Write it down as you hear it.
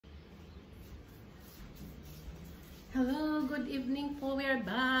Hello, good evening po. We are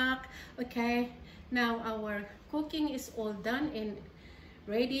back. Okay, now our cooking is all done and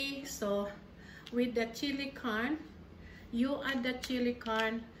ready. So with the chili corn, you add the chili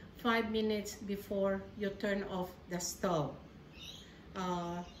corn 5 minutes before you turn off the stove.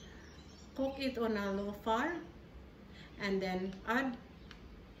 Cook it on a low fire and then add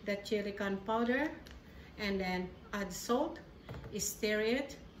the chili corn powder and then add salt, stir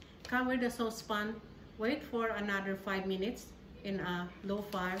it, cover the saucepan, wait for another 5 minutes in a low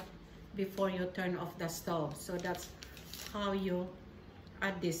fire before you turn off the stove. So that's how you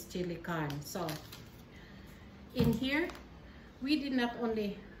add this chili corn. So in here we did not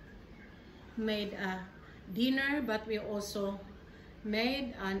only made a dinner, but we also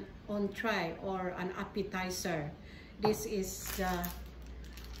made an entree or an appetizer. This is the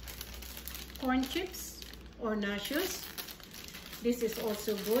corn chips or nachos. This is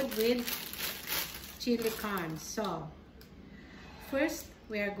also good with chili corn. So first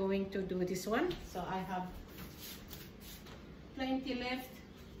we are going to do this one. So I have plenty left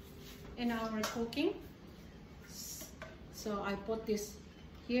in our cooking, so I put this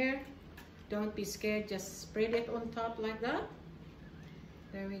here. Don't be scared, just spread it on top like that.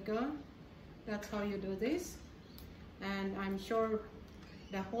 There we go. That's how you do this, and I'm sure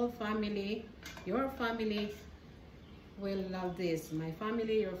the whole family, your family, will love this. My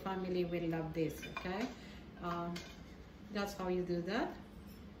family, your family will love this. Okay, that's how you do that.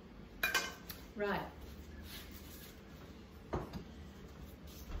 Right.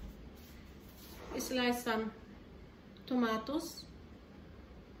 Slice some tomatoes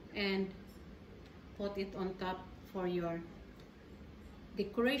and put it on top for your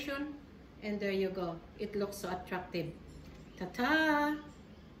decoration, and there you go. It looks so attractive. Ta-ta!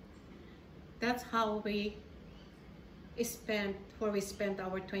 That's how we spent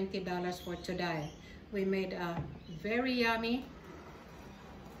our $20 for today. We made a very yummy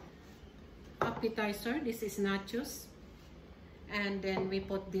appetizer. This is nachos, and then we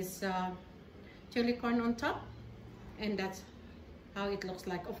put this chili corn on top, and that's how it looks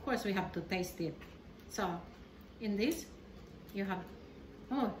like. Of course we have to taste it. So in this you have,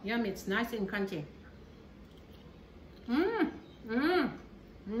 oh yummy, it's nice and crunchy.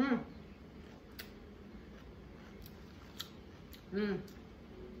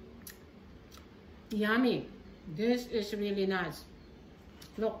 Yummy. This is really nice.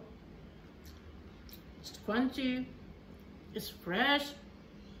 Look, it's crunchy, it's fresh.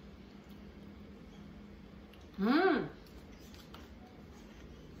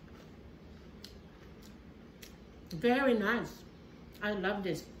 Very nice. I love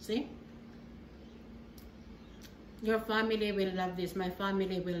this. See, your family will love this. My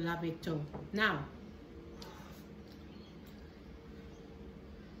family will love it too. Now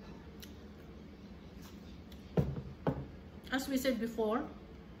as we said before,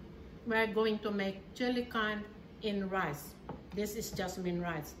 we are going to make chili corn in rice. This is jasmine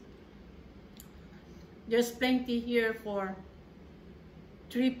rice. There's plenty here for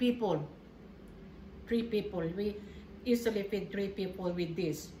 3 people. 3 people. We easily feed 3 people with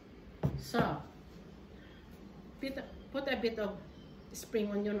this. So put a bit of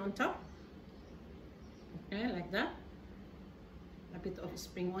spring onion on top. Okay, like that. A bit of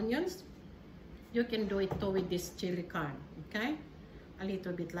spring onions. You can do it too with this chili corn. Okay, a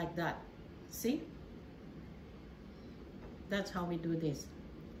little bit like that. See, that's how we do this.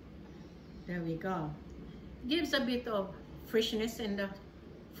 There we go. Gives a bit of freshness in the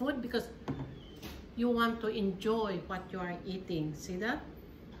food because you want to enjoy what you are eating. See that?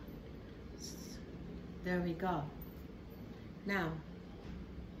 There we go. Now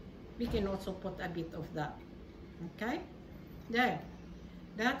we can also put a bit of that. Okay, there.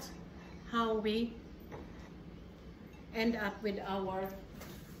 That's how we end up with our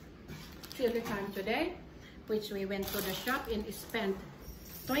chili corn today, which we went to the shop and spent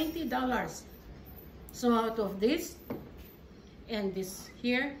 $20. So out of this and this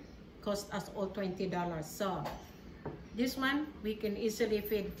here cost us all $20. So this one we can easily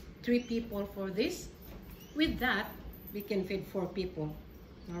feed 3 people for this. With that we can feed 4 people.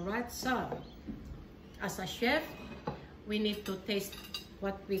 All right, so as a chef we need to taste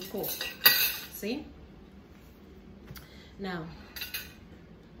what we cook. See, now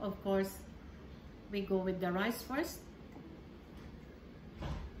of course we go with the rice first.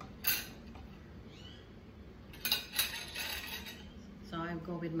 So I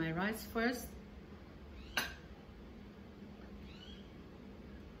go with my rice first,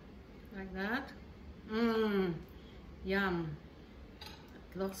 like that. Yum.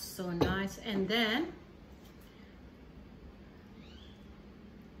 It looks so nice. And then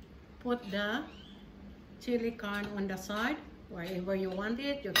put the chili carne on the side. Wherever you want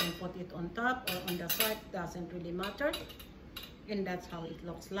it, you can put it on top or on the side, doesn't really matter. And that's how it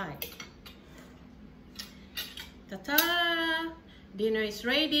looks like. Ta-ta! Dinner is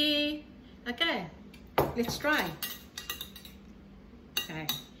ready. Okay, let's try. Okay.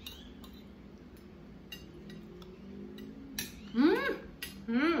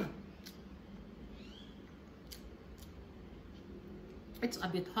 It's a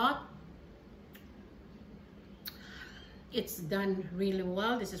bit hot. It's done really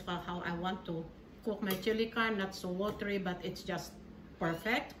well. This is how I want to cook my chili carne. Not so watery, but it's just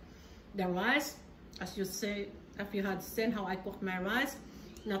perfect. The rice, as you say, if you had seen how I cook my rice,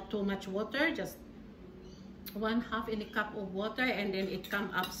 not too much water, just 1/2 in a cup of water, and then it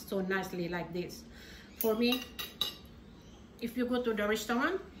comes up so nicely like this. For me, if you go to the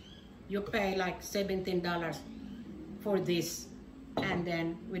restaurant, you pay like $17 for this, and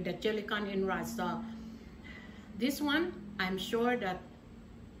then with the chili carne and rice. So this one, I'm sure that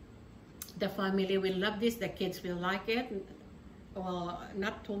the family will love this, the kids will like it. Well,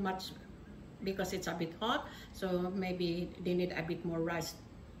 not too much because it's a bit hot, so maybe they need a bit more rice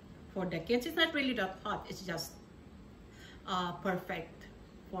for the kids. It's not really that hot, it's just perfect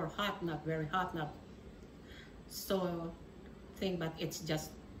for hot, not very hot, not so thing, but it's just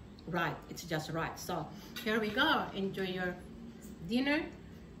right. It's just right. So here we go. Enjoy your dinner.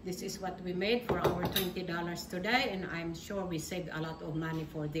 This is what we made for our $20 today, and I'm sure we saved a lot of money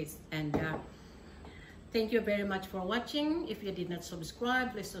for this. And thank you very much for watching. If you did not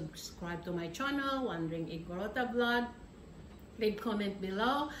subscribe, please subscribe to my channel, Wandering Igorota Vlog. Leave comment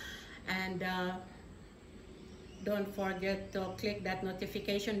below, and don't forget to click that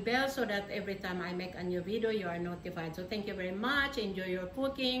notification bell so that every time I make a new video, you are notified. So thank you very much. Enjoy your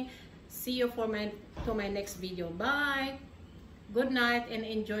cooking. See you for my next video. Bye. Good night and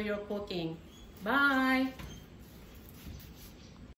enjoy your cooking. Bye.